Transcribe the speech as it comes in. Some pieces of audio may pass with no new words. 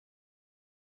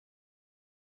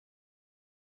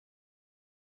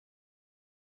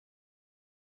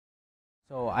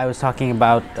So I was talking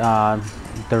about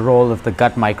the role of the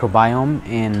gut microbiome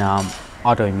in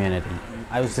autoimmunity.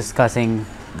 I was discussing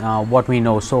what we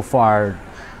know so far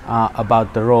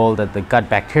about the role that the gut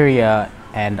bacteria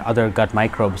and other gut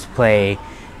microbes play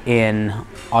in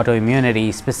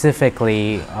autoimmunity,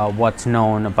 specifically what's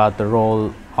known about the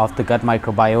role of the gut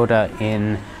microbiota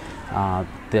in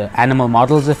the animal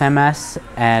models of MS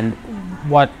and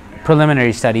what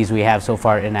preliminary studies we have so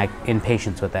far in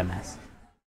patients with MS.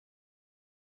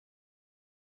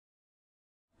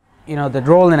 You know, the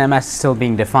role in MS is still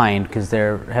being defined because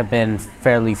there have been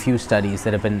fairly few studies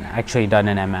that have been actually done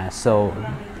in MS. So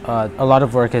a lot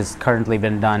of work has currently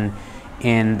been done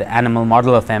in the animal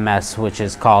model of MS, which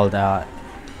is called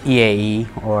EAE,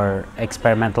 or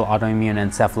experimental autoimmune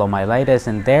encephalomyelitis,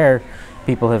 and there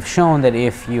people have shown that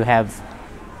if you have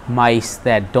mice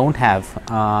that don't have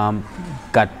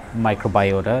gut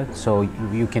microbiota, so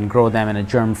you can grow them in a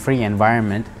germ-free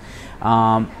environment,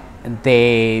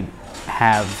 they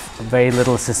have very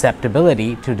little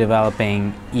susceptibility to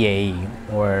developing EAE,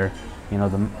 or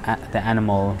the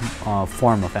animal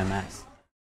form of MS.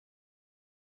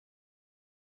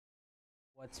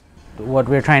 What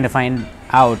we're trying to find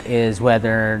out is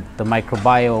whether the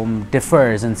microbiome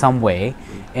differs in some way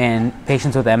in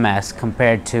patients with MS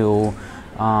compared to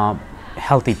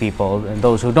healthy people and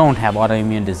those who don't have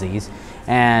autoimmune disease.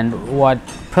 And what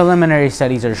preliminary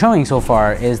studies are showing so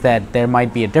far is that there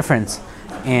might be a difference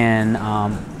in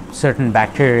certain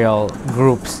bacterial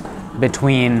groups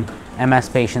between MS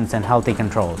patients and healthy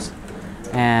controls.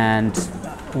 And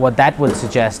what that would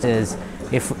suggest is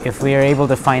if we are able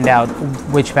to find out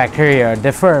which bacteria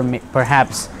differ,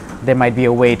 perhaps there might be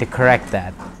a way to correct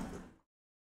that.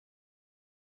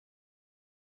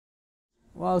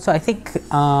 Well, so I think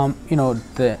the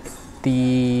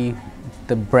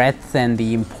breadth and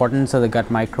the importance of the gut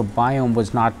microbiome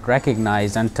was not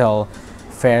recognized until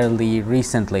fairly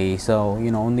recently. So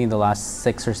only in the last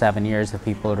 6 or 7 years have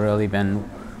people really been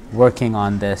working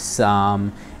on this,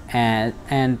 and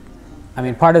I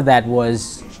mean, part of that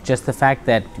was just the fact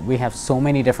that we have so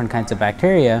many different kinds of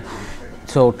bacteria.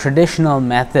 So traditional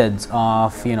methods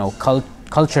of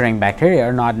culturing bacteria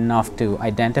are not enough to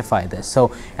identify this.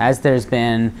 So as there's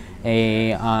been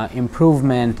a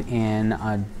improvement in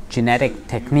genetic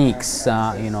techniques,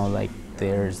 like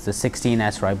there's the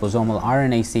 16S ribosomal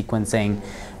RNA sequencing,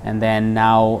 and then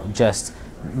now just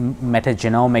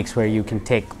metagenomics, where you can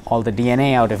take all the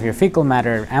DNA out of your fecal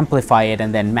matter, amplify it,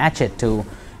 and then match it to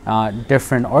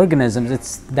different organisms.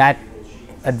 It's that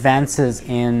advances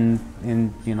in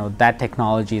that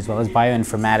technology, as well as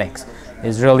bioinformatics,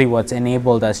 is really what's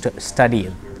enabled us to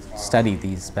study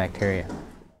these bacteria.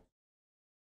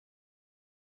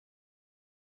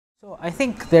 So I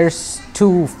think there's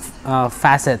two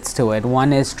facets to it.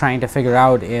 One is trying to figure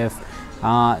out if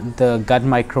the gut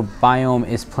microbiome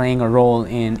is playing a role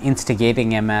in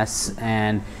instigating MS,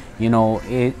 and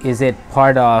is it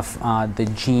part of the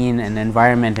gene and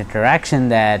environment interaction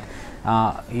that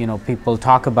people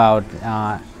talk about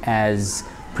as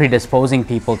predisposing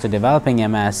people to developing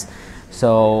MS.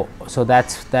 So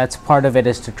that's part of it,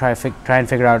 is to try and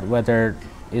figure out whether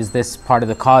is this part of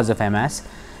the cause of MS.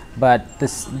 But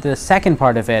the second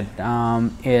part of it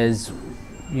is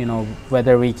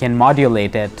whether we can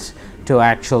modulate it to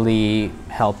actually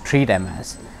help treat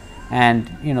MS.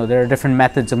 And there are different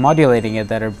methods of modulating it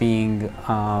that are being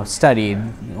studied.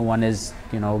 One is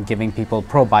giving people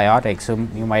probiotics. So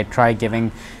you might try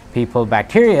giving people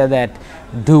bacteria that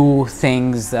do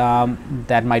things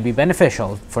that might be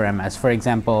beneficial for MS. For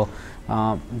example,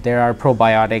 there are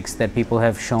probiotics that people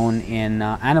have shown in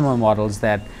animal models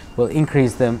that will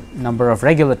increase the number of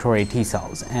regulatory T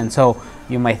cells. And so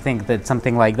you might think that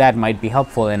something like that might be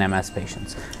helpful in MS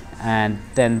patients. And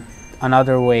then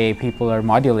another way people are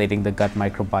modulating the gut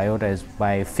microbiota is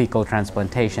by fecal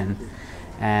transplantation,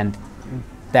 and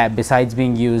that, besides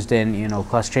being used in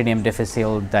Clostridium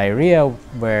difficile diarrhea,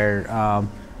 where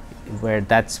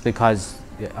that's because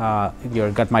your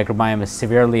gut microbiome is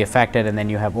severely affected, and then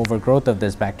you have overgrowth of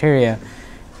this bacteria,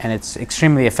 and it's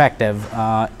extremely effective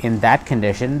in that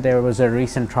condition. There was a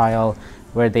recent trial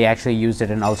where they actually used it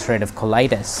in ulcerative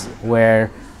colitis, where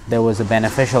there was a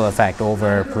beneficial effect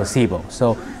over placebo.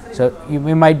 So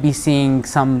we might be seeing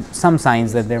some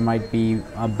signs that there might be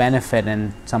a benefit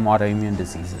in some autoimmune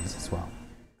diseases as well.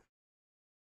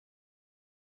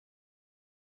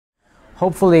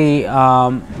 Hopefully,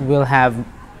 we'll have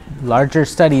larger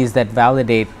studies that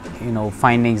validate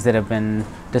findings that have been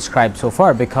described so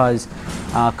far, because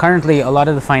currently a lot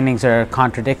of the findings are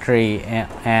contradictory,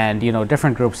 and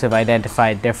different groups have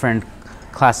identified different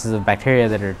classes of bacteria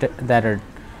that are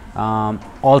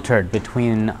altered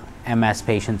between MS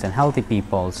patients and healthy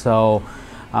people. So,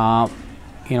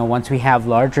 once we have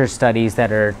larger studies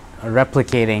that are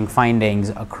replicating findings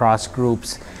across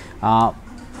groups,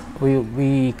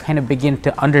 we kind of begin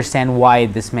to understand why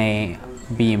this may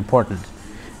be important.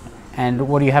 And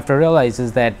what you have to realize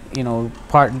is that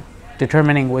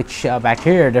determining which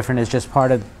bacteria are different is just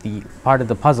part of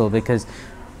the puzzle, because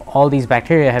all these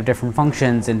bacteria have different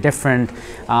functions and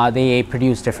they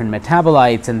produce different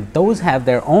metabolites, and those have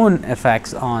their own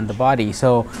effects on the body.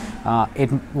 So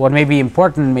what may be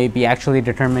important may be actually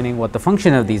determining what the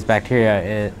function of these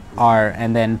bacteria are,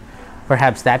 and then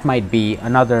perhaps that might be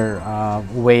another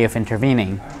way of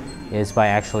intervening, is by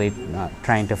actually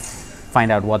trying to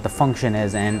find out what the function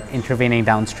is and intervening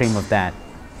downstream of that.